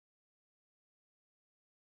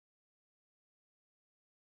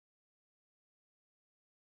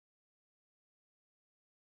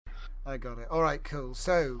I got it. Alright, cool.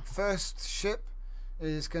 So, first ship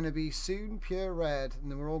is going to be SoonPureRed, and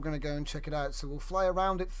then we're all going to go and check it out. So we'll fly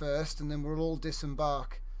around it first, and then we'll all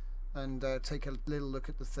disembark and take a little look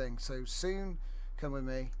at the thing. So, Soon, come with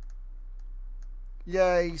me.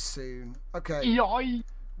 Yay, Soon. Okay. Yay.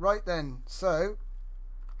 Right then, so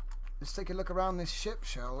let's take a look around this ship,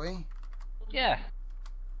 shall we? Yeah.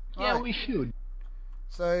 Yeah, Right. we should.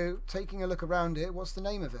 So, taking a look around it, what's the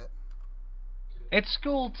name of it? It's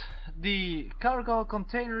called the cargo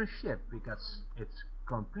container ship because it's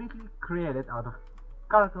completely created out of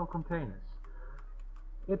cargo containers.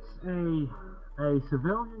 It's a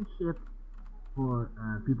civilian ship for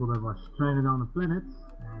people that was stranded on the planet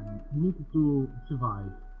and needed to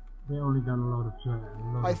survive. They only got a lot of.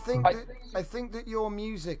 I think that your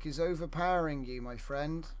music is overpowering you, my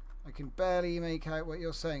friend. I can barely make out what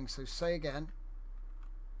you're saying. So say again.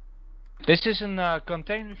 This is a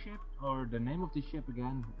container ship, or the name of the ship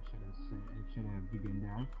again. I should have begin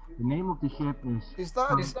there. The name of the ship is. Is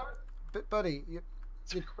that buddy? Your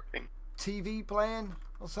TV playing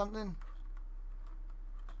or something?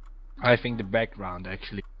 I think the background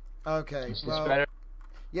actually. Okay. Is this Well, better?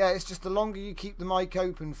 yeah. It's just the longer you keep the mic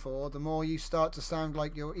open for, the more you start to sound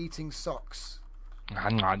like you're eating socks.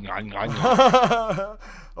 All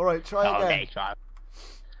right, try again.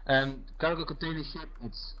 Cargo container ship.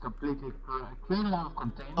 It's completely created out of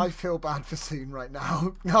containers. I feel bad for Soon right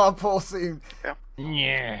now. Oh, poor Soon.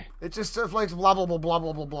 Yeah. It just sort of like blah blah blah blah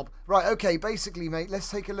blah blah blah. Right, okay, basically, mate, let's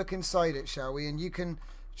take a look inside it, shall we? And you can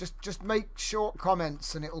just make short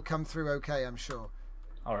comments and it'll come through okay, I'm sure.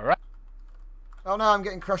 Alright. Oh no, I'm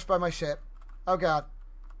getting crushed by my ship. Oh god.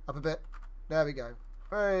 Up a bit. There we go.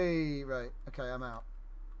 Hey, right. Okay, I'm out.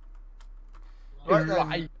 Right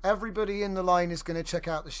then, everybody in the line is going to check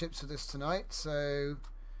out the ships with us tonight, so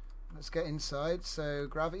let's get inside. So,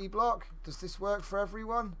 gravity block, does this work for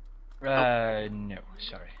everyone? No,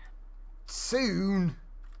 sorry. Soon.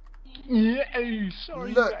 Yeah,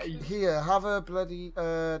 sorry. Look, guys. here, have a bloody,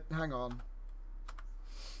 hang on.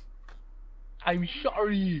 I'm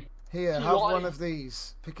sorry. Here, have one of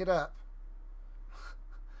these. Pick it up.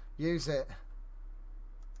 Use it.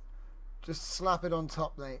 Just slap it on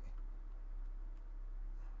top, mate.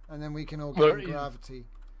 And then we can all get in gravity.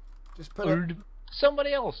 Just put it...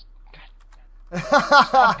 Somebody else.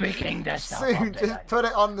 Stop picking this stuff Soon, up. just put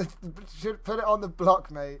it on the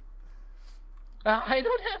block, mate. I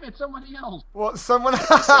don't have it. Somebody else. What? Someone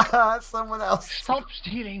else. Stop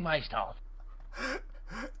stealing my stuff.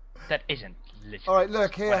 That isn't literally. All right,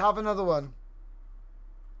 look here. Have another one.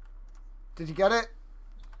 Did you get it?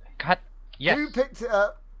 Cut. Yes. Who picked it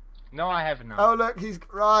up? No, I haven't. No. Oh, look, he's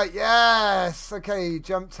right. Yes. Okay,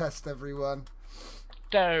 jump test, everyone.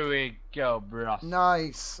 There we go, bro.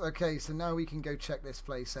 Nice. Okay, so now we can go check this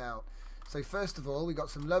place out. So first of all, we got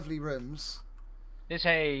some lovely rooms. This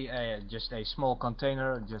is just a small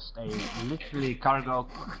container, just a literally cargo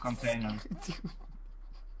container.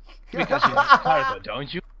 Because you have cargo,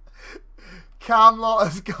 don't you? Camlot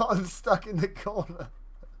has gotten stuck in the corner.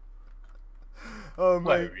 Oh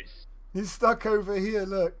Where mate, is? he's stuck over here.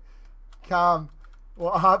 Look, Cam.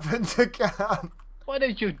 What happened to Cam? Why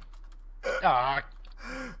don't you? Ah.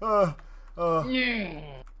 Yeah.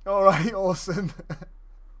 All right, awesome.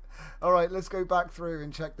 All right, let's go back through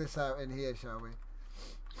and check this out in here, shall we?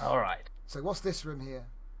 All right. So what's this room here?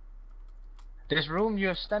 This room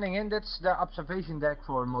you're standing in, that's the observation deck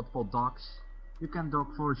for multiple docks. You can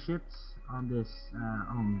dock 4 ships on this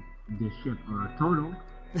ship total.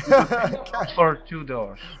 For 2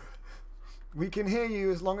 doors. We can hear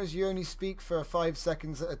you as long as you only speak for 5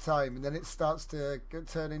 seconds at a time, and then it starts to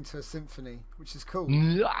turn into a symphony, which is cool.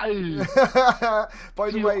 By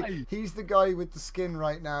the way, he's the guy with the skin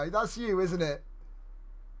right now. That's you, isn't it?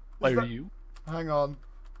 Where are you? Hang on.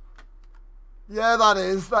 Yeah,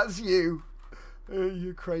 that's you.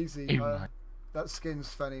 You're crazy. That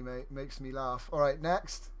skin's funny, mate. Makes me laugh. Alright,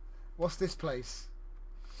 next. What's this place?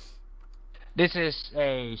 This is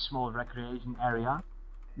a small recreation area.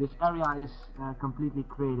 This area is completely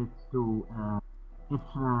created to, if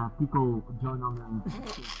people join on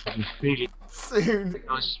the free. Soon.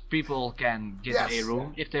 Because people can get a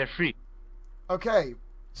room if they're free. Okay,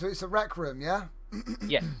 so it's a rec room, yeah?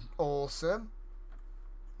 Yes. Awesome.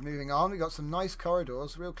 Moving on, we got some nice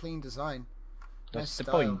corridors, real clean design. That's the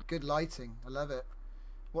style. point. Good lighting, I love it.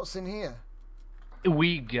 What's in here?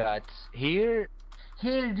 We got here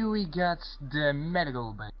we got the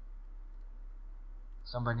medical bay.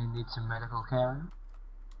 Somebody needs some medical care?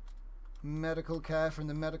 Medical care from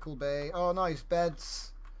the medical bay. Oh nice,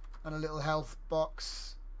 beds and a little health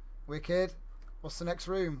box. Wicked. What's the next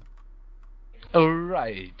room?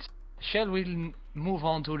 Alright. shall we move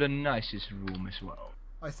on to the nicest room as well?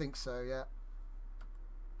 I think so, yeah.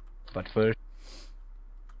 But first,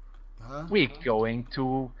 we're going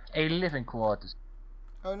to a living quarters.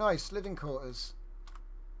 Oh, nice, living quarters.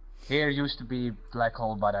 Here used to be black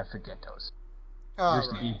hole, but I forget those. Oh,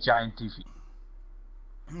 used to be giant TV.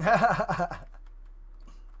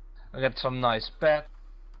 I got some nice bed,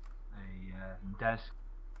 a desk,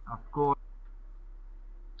 of course.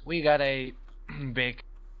 We got a big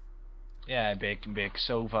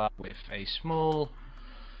sofa with a small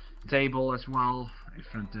table as well in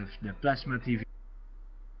front of the plasma TV.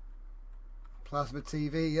 Plasma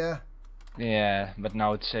TV, yeah. Yeah, but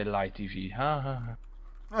now it's a light TV. Are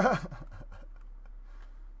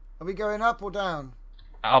we going up or down?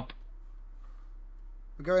 Up.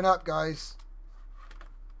 We're going up, guys.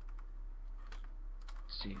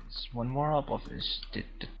 Let's see, there's one more up of this.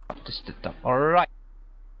 This the top. Alright.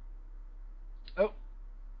 Oh.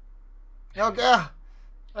 Oh, yeah.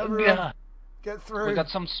 Everyone, get through. We got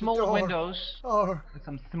some small windows. Oh.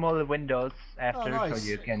 Some smaller windows after, nice. so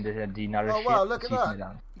you can the another ship. Oh wow, look at that.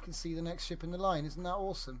 Down. You can see the next ship in the line. Isn't that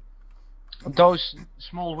awesome? Those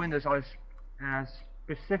small windows are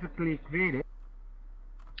specifically created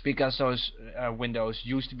because those windows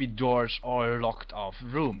used to be doors or locked off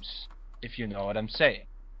rooms, if you know what I'm saying.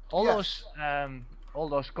 All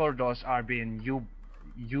those corridors are being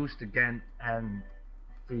used again and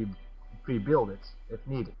pre-build it if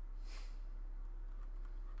needed.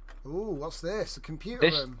 Ooh, what's this? A computer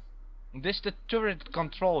room. This is the turret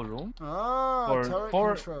control room. Ah, turret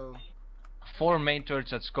control. 4 main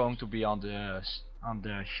turrets that's going to be on the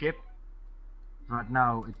ship. Right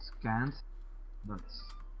now it's scanned, but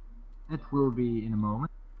it will be in a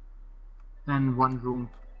moment. Then 1 room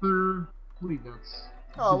per frigates.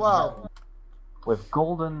 Oh wow! With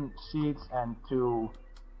golden seats and 2,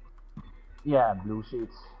 blue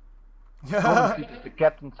seats. Golden seats is the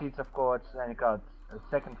captain seats, of course. Then you got a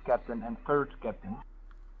 2nd captain and 3rd captain.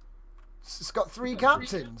 It's got 3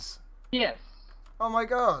 captains. Yes. Oh my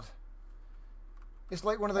god! It's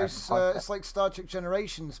like one of those. It's like Star Trek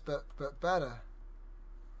Generations, but better.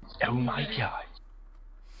 Oh my god!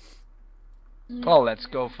 Well, let's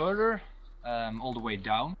go further, all the way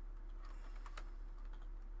down.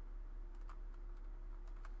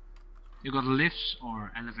 You got lifts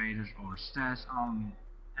or elevators or stairs on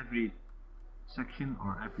every section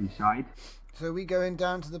or every side. So are we going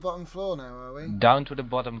down to the bottom floor now, are we? Down to the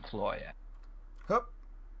bottom floor, yeah. Hup,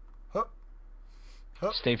 hup,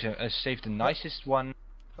 hup. Save the nicest one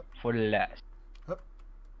for the last. Hup.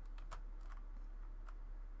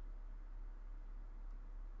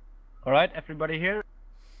 All right, everybody here.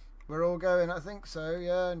 We're all going, I think so.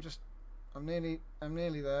 Yeah, I'm nearly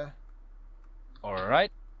there. All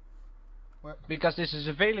right. Where? Because this is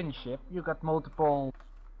a Valen ship, you got multiple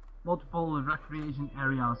recreation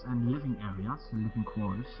areas and living areas, living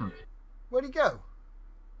quarters. So. Where'd he go?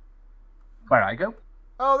 Where I go?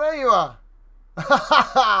 Oh, there you are.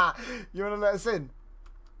 You want to let us in?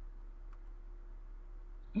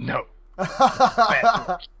 No.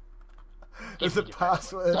 There's a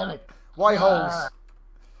password. Why holes?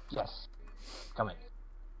 Yes. Come in.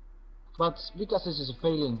 But because this is a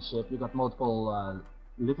Valen ship, you got multiple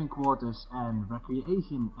living quarters and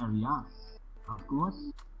recreation areas, of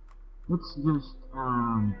course. It's just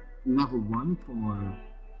level 1 for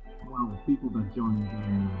people that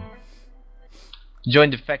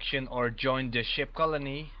join the faction or join the ship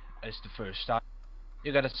colony as the first time.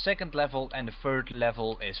 You got a 2nd level, and the 3rd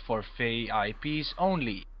level is for VIPs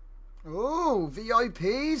only. Ooh,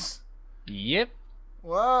 VIPs? Yep.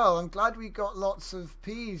 Well, I'm glad we got lots of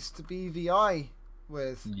Ps to be VI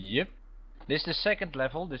with. Yep. This is the 2nd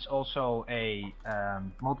level. There's also a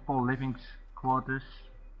multiple living quarters,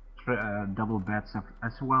 double beds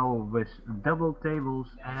as well, with double tables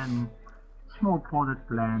and small potted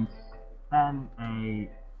plants and a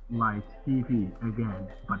light TV again,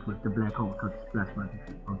 but with the black hole, because it's plasma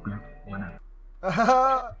TV or black,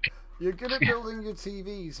 whatever. You're good at building your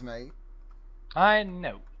TVs, mate. I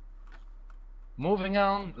know. Moving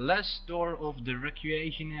on, last door of the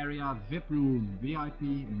recreation area, VIP room, VIP,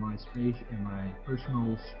 in my space, in my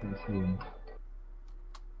personal space room.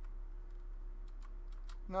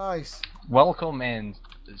 Nice. Welcome in,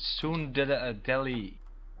 soon Delhi.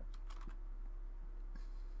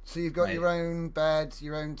 So you've got your own bed,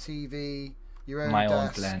 your own TV, your own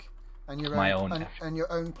desk, and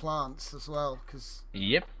your own plants as well, because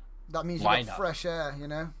yep. That means you got fresh air, you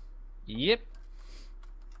know. Yep.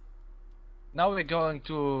 Now we're going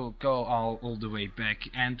to go all the way back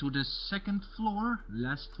and to the 2nd floor,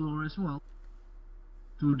 last floor as well,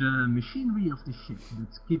 to the machinery of the ship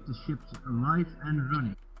that keep the ships alive and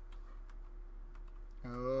running.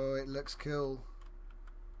 Oh, it looks cool.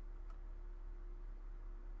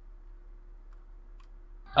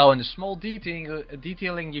 Oh, and the small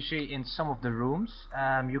detailing you see in some of the rooms,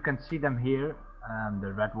 you can see them here,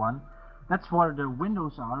 the red one. That's where the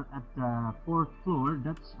windows are at the 4th floor.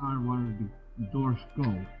 That's where the doors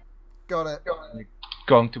go. Got it.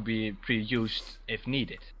 Going to be pre-used if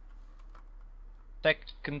needed.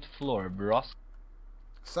 2nd floor, bros.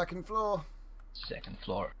 2nd floor. 2nd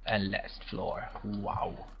floor and last floor.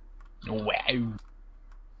 Wow. Wow.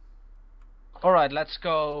 Alright, let's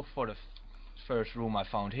go for the first room I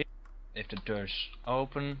found here. If the doors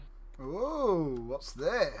open. Ooh, what's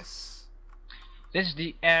this? This is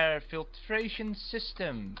the air filtration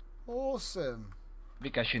system. Awesome.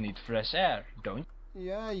 Because you need fresh air, don't you?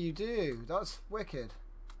 Yeah, you do. That's wicked.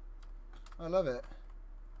 I love it.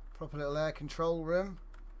 Proper little air control room.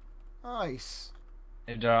 Nice.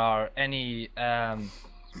 If there are any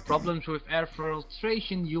problems with air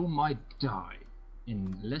filtration, you might die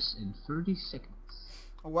in less than 30 seconds.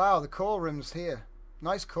 Oh, wow, the core room's here.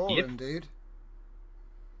 Nice core Yep. room, dude.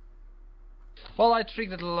 Well, I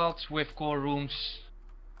tricked a lot with core rooms.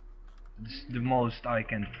 It's the most I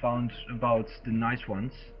can find about the nice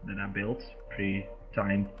ones that I built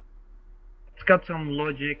pre-time. It's got some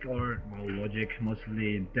logic,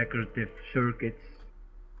 mostly decorative circuits,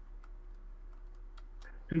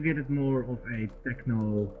 to get it more of a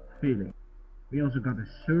techno feeling. We also got a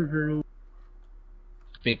server room,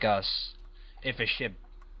 because if a ship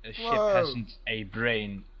hasn't a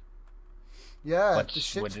brain, yeah, what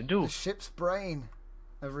would it do? The ship's brain,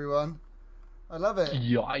 everyone. I love it.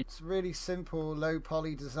 Yeah. It's really simple, low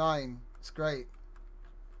poly design. It's great.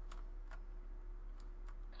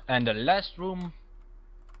 And the last room,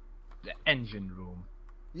 the engine room.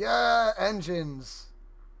 Yeah, engines.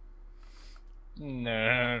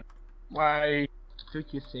 No. Why should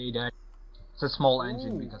you say that? It's a small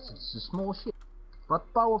engine because it's a small ship,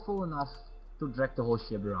 but powerful enough to drag the whole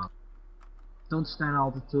ship around. Don't stand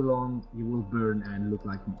out too long, you will burn and look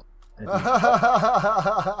like moth.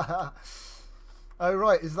 Oh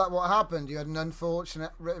right, is that what happened? You had an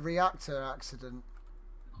unfortunate reactor accident.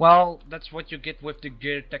 Well, that's what you get with the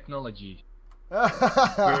gear technology.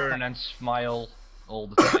 Burn and smile all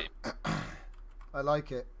the time. I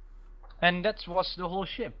like it. And that was the whole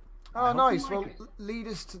ship. Oh, nice. Well, lead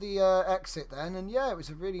us to the exit then. And yeah, it was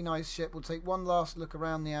a really nice ship. We'll take one last look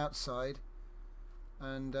around the outside.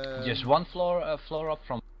 And just one floor up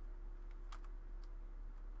from.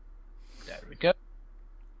 There we go.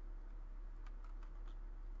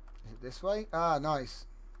 Is it this way? Ah, nice.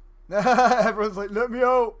 Everyone's like, let me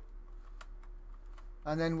out.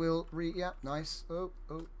 And then we'll yeah, nice. Oh,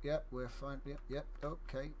 yeah, we're fine. Yeah,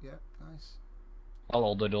 okay, yeah, nice.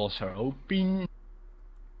 All the doors are open.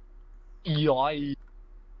 Yay.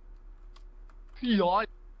 Yay.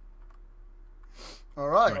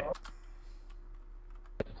 Alright.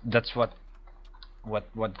 That's what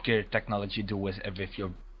gear technology do with every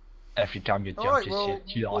time you jump the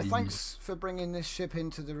ship. Well, thanks for bringing this ship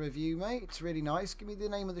into the review, mate. It's really nice. Give me the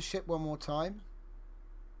name of the ship one more time.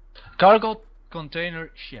 Cargo container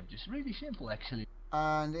ship. It's really simple, actually.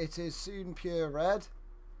 And it is SoonPureRed.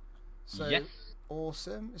 So yes.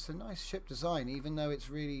 Awesome. It's a nice ship design, even though it's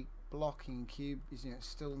really blocky and cube. It's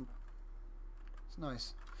still, it's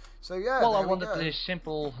nice. So yeah. Well, I wanted a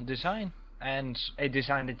simple design, and a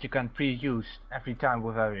design that you can pre-use every time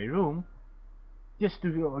with every room, just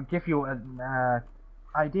to give you an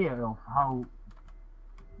idea of how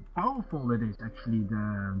powerful it is actually.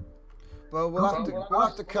 Well, we'll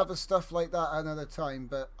have to cover stuff like that another time,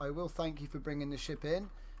 but I will thank you for bringing the ship in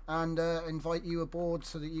and invite you aboard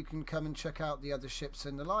so that you can come and check out the other ships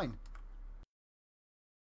in the line.